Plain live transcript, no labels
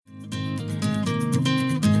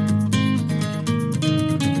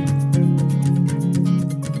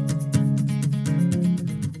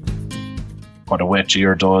a wet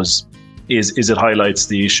year does is it highlights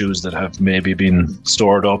the issues that have maybe been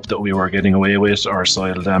stored up that we were getting away with, or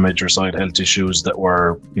soil damage or soil health issues that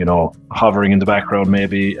were, hovering in the background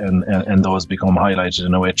maybe, and those become highlighted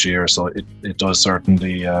in a wet year. So it does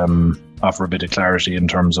certainly offer a bit of clarity in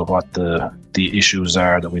terms of what the issues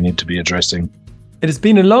are that we need to be addressing. It has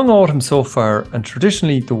been a long autumn so far, and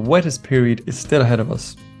traditionally the wettest period is still ahead of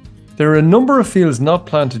us. There are a number of fields not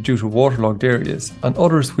planted due to waterlogged areas, and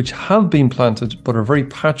others which have been planted but are very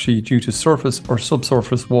patchy due to surface or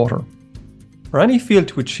subsurface water. For any field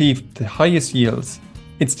to achieve the highest yields,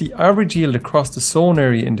 it's the average yield across the sown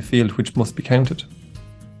area in the field which must be counted.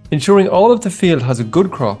 Ensuring all of the field has a good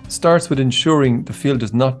crop starts with ensuring the field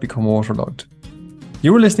does not become waterlogged.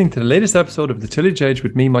 You are listening to the latest episode of The Tillage Edge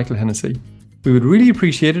with me, Michael Hennessy. We would really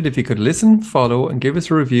appreciate it if you could listen, follow, and give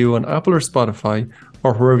us a review on Apple or Spotify,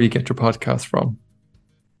 or wherever you get your podcasts from.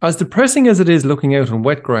 As depressing as it is looking out on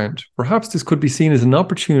wet ground, perhaps this could be seen as an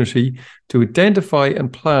opportunity to identify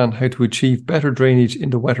and plan how to achieve better drainage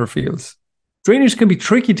in the wetter fields. Drainage can be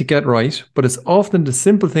tricky to get right, but it's often the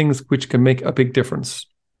simple things which can make a big difference.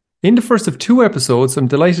 In the first of 2 episodes, I'm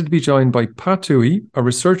delighted to be joined by Pat Toohey, a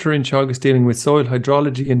researcher in Teagasc dealing with soil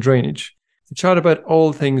hydrology and drainage, to chat about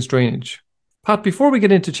all things drainage. Pat, before we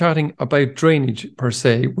get into chatting about drainage per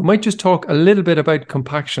se, we might just talk a little bit about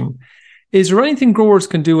compaction. Is there anything growers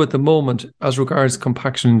can do at the moment as regards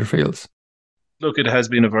compaction in their fields? Look, it has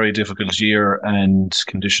been a very difficult year and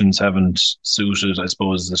conditions haven't suited. I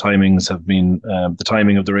suppose the timings have been, the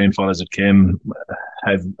timing of the rainfall as it came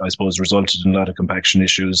have, I suppose, resulted in a lot of compaction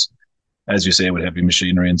issues, as you say, with heavy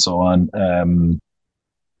machinery and so on.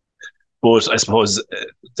 But I suppose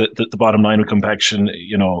the bottom line with compaction,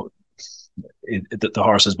 the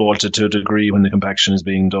horse is bolted to a degree when the compaction is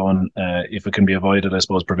being done. If it can be avoided, I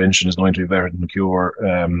suppose prevention is going to be better than the cure.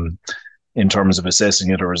 In terms of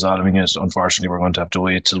assessing it or resolving it, unfortunately, we're going to have to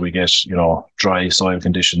wait till we get, dry soil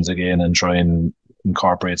conditions again and try and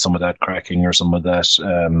incorporate some of that cracking or some of that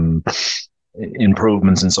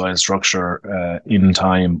improvements in soil structure in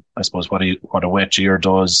time. I suppose what a wet year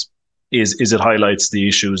does is it highlights the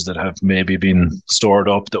issues that have maybe been stored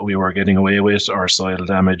up that we were getting away with, or soil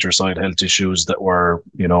damage or soil health issues that were,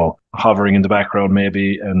 hovering in the background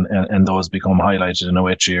maybe, and those become highlighted in a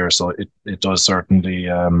wet year. So it does certainly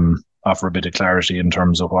offer a bit of clarity in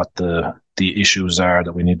terms of what the issues are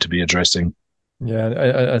that we need to be addressing.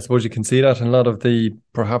 Yeah, I suppose you can see that in a lot of the,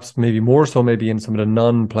 perhaps maybe more so maybe in some of the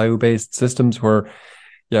non-plough based systems where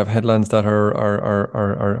you have headlands that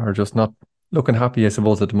are just not looking happy, I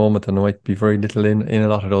suppose, at the moment, and there might be very little in a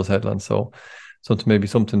lot of those headlands. So something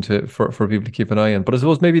for people to keep an eye on. But I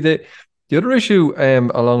suppose maybe the other issue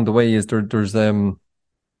along the way is there's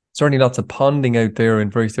certainly lots of ponding out there in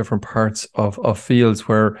various different parts of fields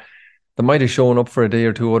where they might have shown up for a day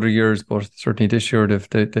or 2 other years, but certainly this year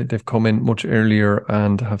they've come in much earlier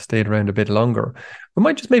and have stayed around a bit longer. We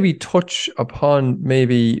might just maybe touch upon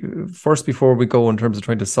maybe first, before we go in terms of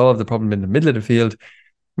trying to solve the problem in the middle of the field,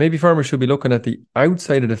 maybe farmers should be looking at the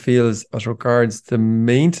outside of the fields as regards the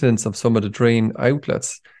maintenance of some of the drain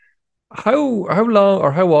outlets. How long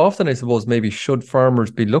or how often, I suppose, maybe should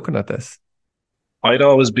farmers be looking at this? I'd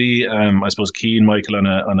always be, I suppose, keen, Michael, on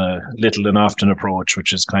a little and often approach,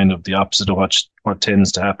 which is kind of the opposite of what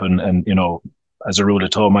tends to happen. And, as a rule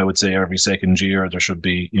of thumb, I would say every second year there should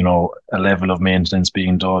be, a level of maintenance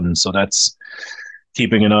being done. So that's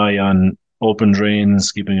keeping an eye on open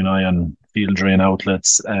drains, keeping an eye on field drain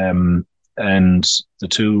outlets, and the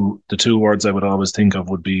two words I would always think of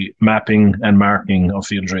would be mapping and marking of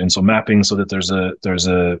field drains. So mapping, so that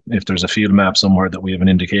if there's a field map somewhere, that we have an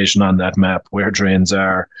indication on that map where drains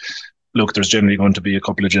are. Look, there's generally going to be a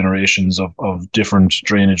couple of generations of different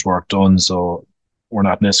drainage work done, so we're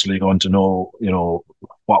not necessarily going to know,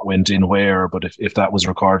 what went in where, but if that was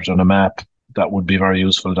recorded on a map, that would be very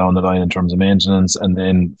useful down the line in terms of maintenance. And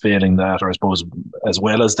then failing that, or I suppose as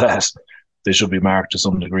well as that, they should be marked to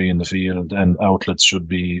some degree in the field, and outlets should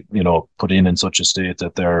be, put in such a state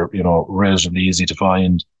that they're, relatively easy to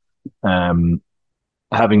find.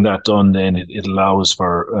 Having that done, then it allows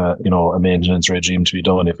for, a maintenance regime to be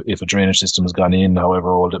done. If a drainage system has gone in,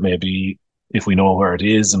 however old it may be, if we know where it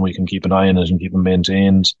is and we can keep an eye on it and keep it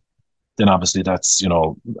maintained, then obviously that's,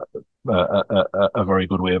 a very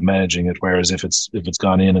good way of managing it. Whereas if it's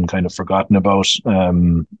gone in and kind of forgotten about,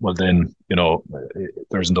 well then,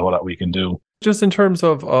 there isn't a whole lot we can do. Just in terms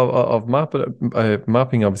of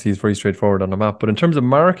mapping, obviously is very straightforward on a map, but in terms of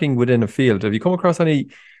marking within a field, have you come across any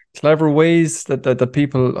clever ways that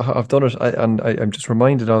people have done it? I'm just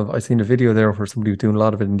reminded of, I seen a video there where somebody was doing a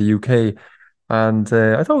lot of it in the UK, And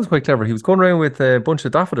I thought it was quite clever. He was going around with a bunch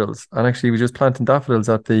of daffodils, and actually he was just planting daffodils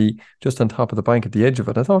at the just on top of the bank at the edge of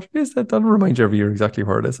it. I thought, yes, that'll remind you every year exactly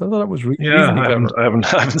where it is. I thought that was Yeah, reasonably clever.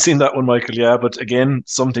 I haven't seen that one, Michael. Yeah, but again,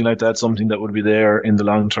 something like that, something that would be there in the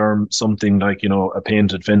long term, something like, a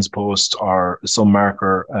painted fence post or some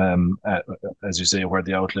marker, as you say, where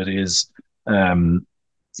the outlet is. Um,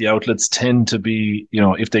 the outlets tend to be,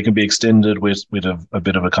 if they can be extended with a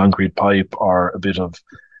bit of a concrete pipe or a bit of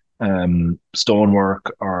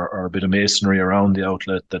stonework or a bit of masonry around the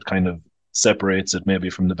outlet that kind of separates it maybe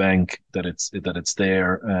from the bank, that it's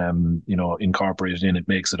there, incorporated in. It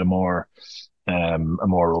makes it a more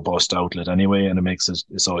robust outlet anyway, and it makes it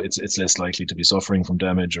so it's less likely to be suffering from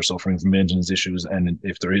damage or suffering from maintenance issues. And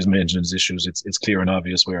if there is maintenance issues, it's clear and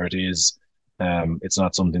obvious where it is. It's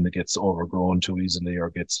not something that gets overgrown too easily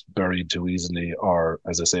or gets buried too easily, or,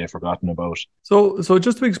 as I say, forgotten about. So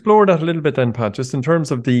just to explore that a little bit then, Pat, just in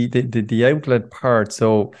terms of the outlet part.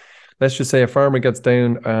 So let's just say a farmer gets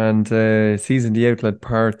down and sees in the outlet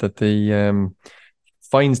part that the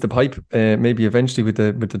finds the pipe, maybe eventually with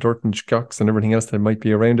the dirt and shocks and everything else that might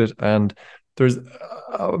be around it, and there's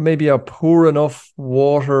maybe a poor enough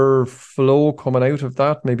water flow coming out of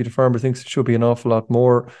that. Maybe the farmer thinks it should be an awful lot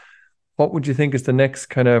more. What would you think is the next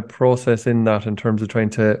kind of process in that in terms of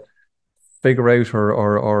trying to figure out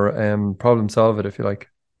or problem solve it, if you like?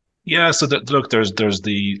 Yeah, so look, there's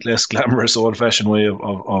the less glamorous old-fashioned way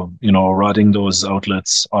of rodding those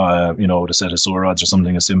outlets, with a set of sewer rods or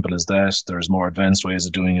something as simple as that. There's more advanced ways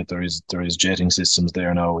of doing it. There is jetting systems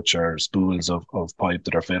there now, which are spools of pipe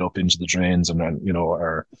that are fed up into the drains and then,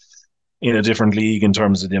 are in a different league in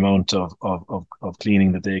terms of the amount of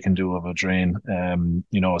cleaning that they can do of a drain.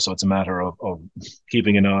 So it's a matter of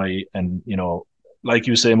keeping an eye and, like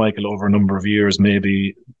you say, Michael, over a number of years,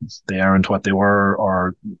 maybe they aren't what they were,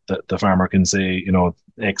 or the farmer can say,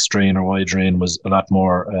 X drain or Y drain was a lot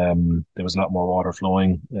more, there was a lot more water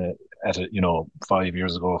flowing at it, 5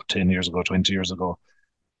 years ago, 10 years ago, 20 years ago.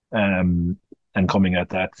 Um, and coming at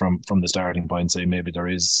that from the starting point, say maybe there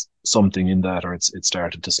is something in that, or it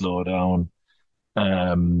started to slow down.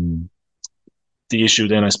 Um, the issue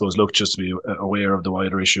then, I suppose, look, just to be aware of the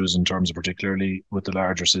wider issues in terms of particularly with the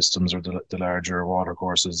larger systems or the larger water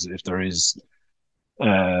courses, if there is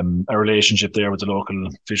a relationship there with the local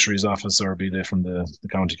fisheries office, or be they from the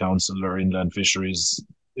county council or inland fisheries,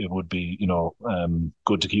 it would be,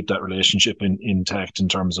 good to keep that relationship intact in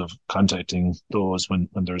terms of contacting those when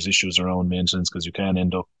there's issues around maintenance, because you can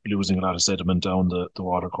end up losing a lot of sediment down the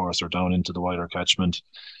water course or down into the wider catchment.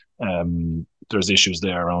 There's issues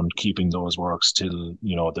there around keeping those works till,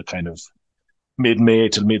 the kind of mid-May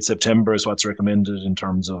till mid-September is what's recommended in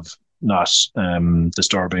terms of not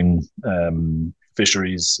disturbing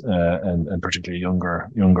fisheries, and particularly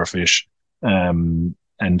younger fish,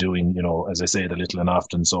 and doing, as I say, the little and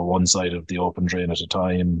often. So one side of the open drain at a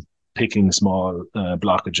time, picking small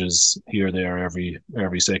blockages here, there, every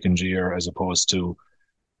second year, as opposed to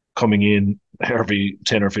coming in every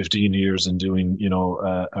 10 or 15 years and doing,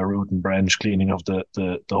 a root and branch cleaning of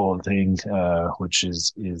the whole thing, which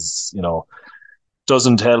is,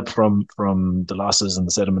 doesn't help from the losses and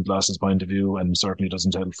the sediment losses point of view, and certainly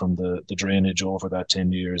doesn't help from the drainage over that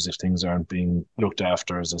 10 years if things aren't being looked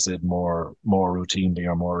after, as I said, more routinely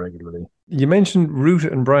or more regularly. You mentioned root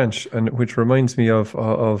and branch, and which reminds me of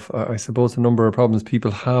I suppose a number of problems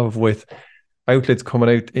people have with outlets coming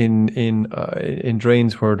out in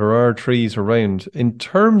drains where there are trees around. In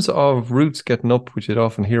terms of roots getting up, which you'd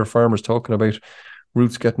often hear farmers talking about,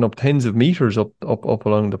 roots getting up tens of meters up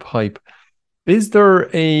along the pipe. Is there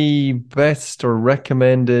a best or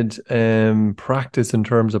recommended practice in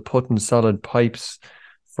terms of putting solid pipes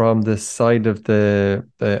from the side of the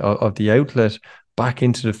outlet back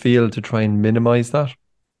into the field to try and minimize that?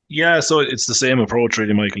 Yeah, so it's the same approach,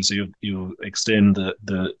 really, Michael. So you extend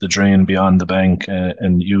the drain beyond the bank,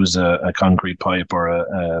 and use a concrete pipe or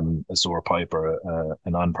a sewer pipe or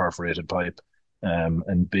an unperforated pipe,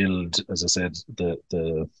 and build, as I said,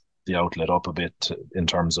 the outlet up a bit in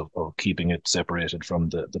terms of keeping it separated from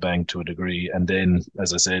the bank to a degree. And then,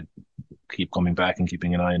 as I said, keep coming back and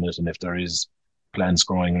keeping an eye on it. And if there is plants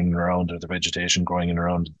growing in and around, or the vegetation growing in and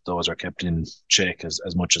around, those are kept in check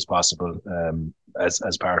as much as possible,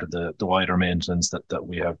 as part of the wider maintenance that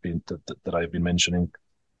we have been that I've been mentioning.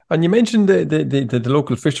 And you mentioned the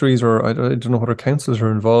local fisheries, or I don't know whether councils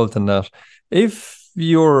are involved in that. If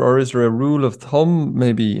or is there a rule of thumb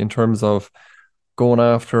maybe in terms of going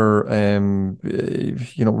after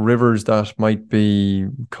rivers that might be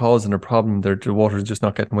causing a problem? The water is just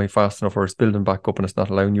not getting away fast enough, or it's building back up and it's not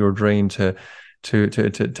allowing your drain to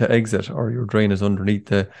exit, or your drain is underneath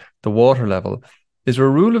the water level. Is there a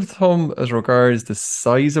rule of thumb as regards the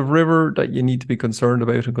size of river that you need to be concerned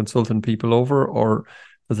about and consulting people over, or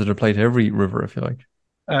does it apply to every river, if you like?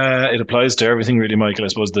 It applies to everything, really, Michael. I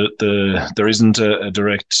suppose there isn't a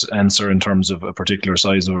direct answer in terms of a particular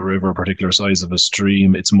size of a river, a particular size of a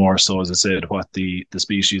stream. It's more so, as I said, what the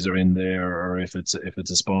species are in there, or if it's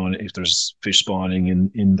a spawn, if there's fish spawning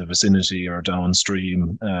in the vicinity or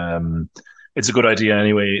downstream. It's a good idea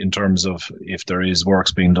anyway in terms of if there is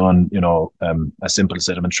works being done. A simple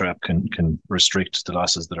sediment trap can restrict the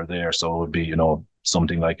losses that are there. So it would be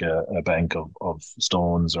something like a bank of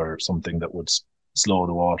stones or something that would slow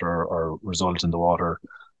the water or result in the water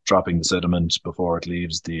dropping the sediment before it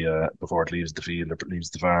leaves the field or leaves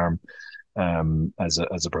the farm, as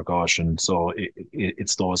a precaution. So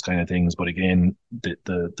it's those kind of things. But again,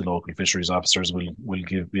 the local fisheries officers will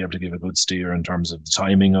be able to give a good steer in terms of the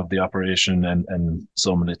timing of the operation and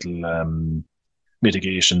some little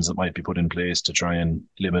mitigations that might be put in place to try and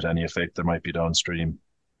limit any effect there might be downstream.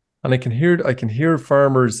 And I can hear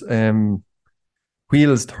farmers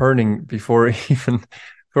wheels turning before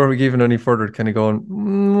we get even any further, kind of going,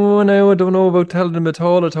 no, I don't know about telling them at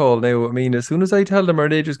all. Now, I mean, as soon as I tell them, are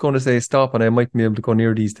they just going to say stop and I might be able to go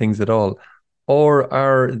near these things at all? Or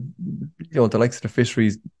are, the likes of the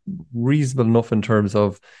fisheries reasonable enough in terms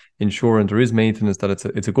of ensuring there is maintenance, that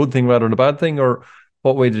it's a good thing rather than a bad thing? Or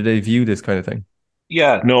what way do they view this kind of thing?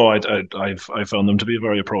 Yeah, no, I've found them to be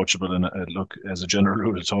very approachable, and look, as a general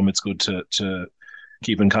rule of thumb, it's good to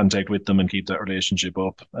keep in contact with them and keep that relationship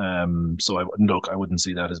up. So I wouldn't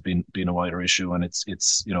see that as being a wider issue. And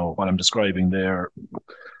it's what I'm describing there.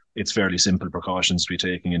 It's fairly simple precautions to be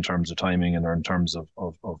taking in terms of timing and in terms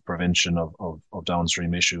of prevention of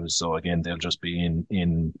downstream issues. So again, they'll just be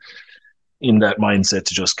in that mindset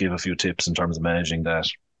to just give a few tips in terms of managing that.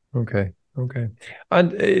 Okay.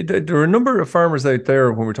 And there are a number of farmers out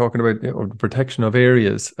there, when we're talking about the protection of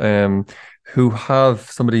areas, who have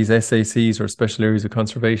some of these SACs or special areas of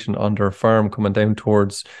conservation on their farm coming down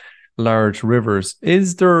towards large rivers.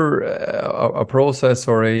 Is there a process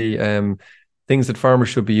or things that farmers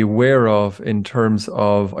should be aware of in terms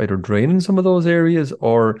of either draining some of those areas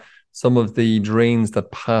or some of the drains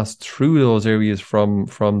that pass through those areas from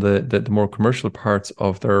the more commercial parts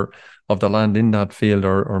of the land in that field,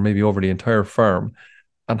 or maybe over the entire farm?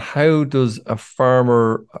 And how does a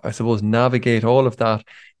farmer, I suppose, navigate all of that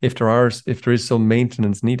if there is some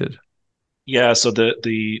maintenance needed? Yeah, so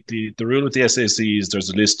the rule with the SACs, there's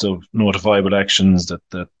a list of notifiable actions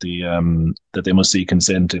that they must seek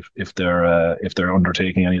consent if they're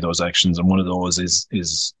undertaking any of those actions, and one of those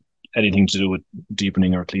is anything to do with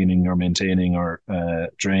deepening or cleaning or maintaining or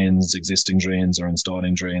existing drains or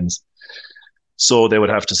installing drains. So they would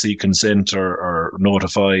have to seek consent or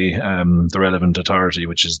notify the relevant authority,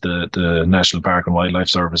 which is the National Park and Wildlife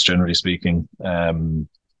Service, generally speaking.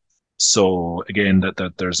 So again,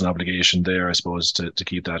 that there's an obligation there, I suppose, to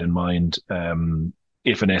keep that in mind.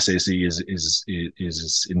 If an SAC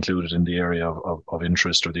is included in the area of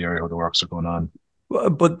interest or the area where the works are going on.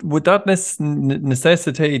 But would that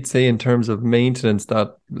necessitate, say, in terms of maintenance,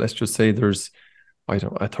 that let's just say there's, I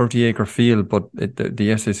don't know, a 30-acre field, but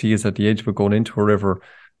the SAC is at the edge of it going into a river.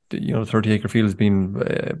 30-acre field has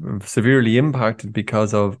been severely impacted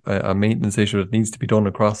because of a maintenance issue that needs to be done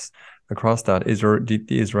across that. Is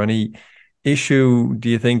there any issue, do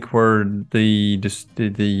you think, where the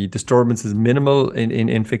disturbance is minimal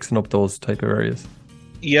in fixing up those type of areas?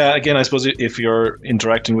 Yeah, again, I suppose if you're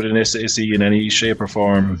interacting with an SAC in any shape or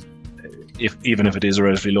form, even if it is a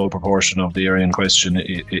relatively low proportion of the area in question,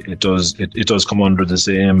 it does come under the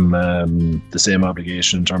same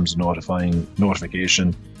obligation in terms of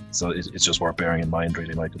notification. So it's just worth bearing in mind,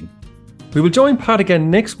 really, Michael. We will join Pat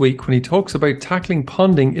again next week when he talks about tackling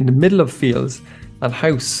ponding in the middle of fields and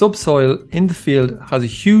how subsoil in the field has a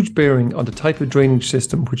huge bearing on the type of drainage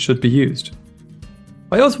system which should be used.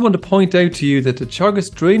 I also want to point out to you that the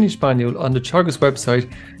Teagasc Drainage Manual on the Teagasc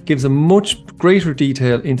website gives a much greater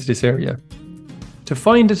detail into this area. To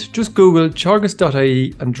find it, just Google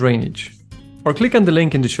teagasc.ie and drainage, or click on the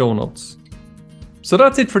link in the show notes. So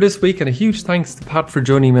that's it for this week, and a huge thanks to Pat for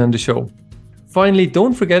joining me on the show. Finally,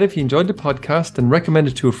 don't forget, if you enjoyed the podcast, then recommend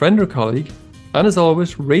it to a friend or colleague. And as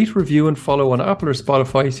always, rate, review and follow on Apple or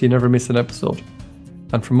Spotify so you never miss an episode.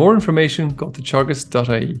 And for more information, go to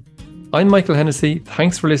teagasc.ie. I'm Michael Hennessy.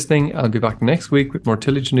 Thanks for listening. I'll be back next week with more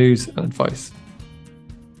tillage news and advice.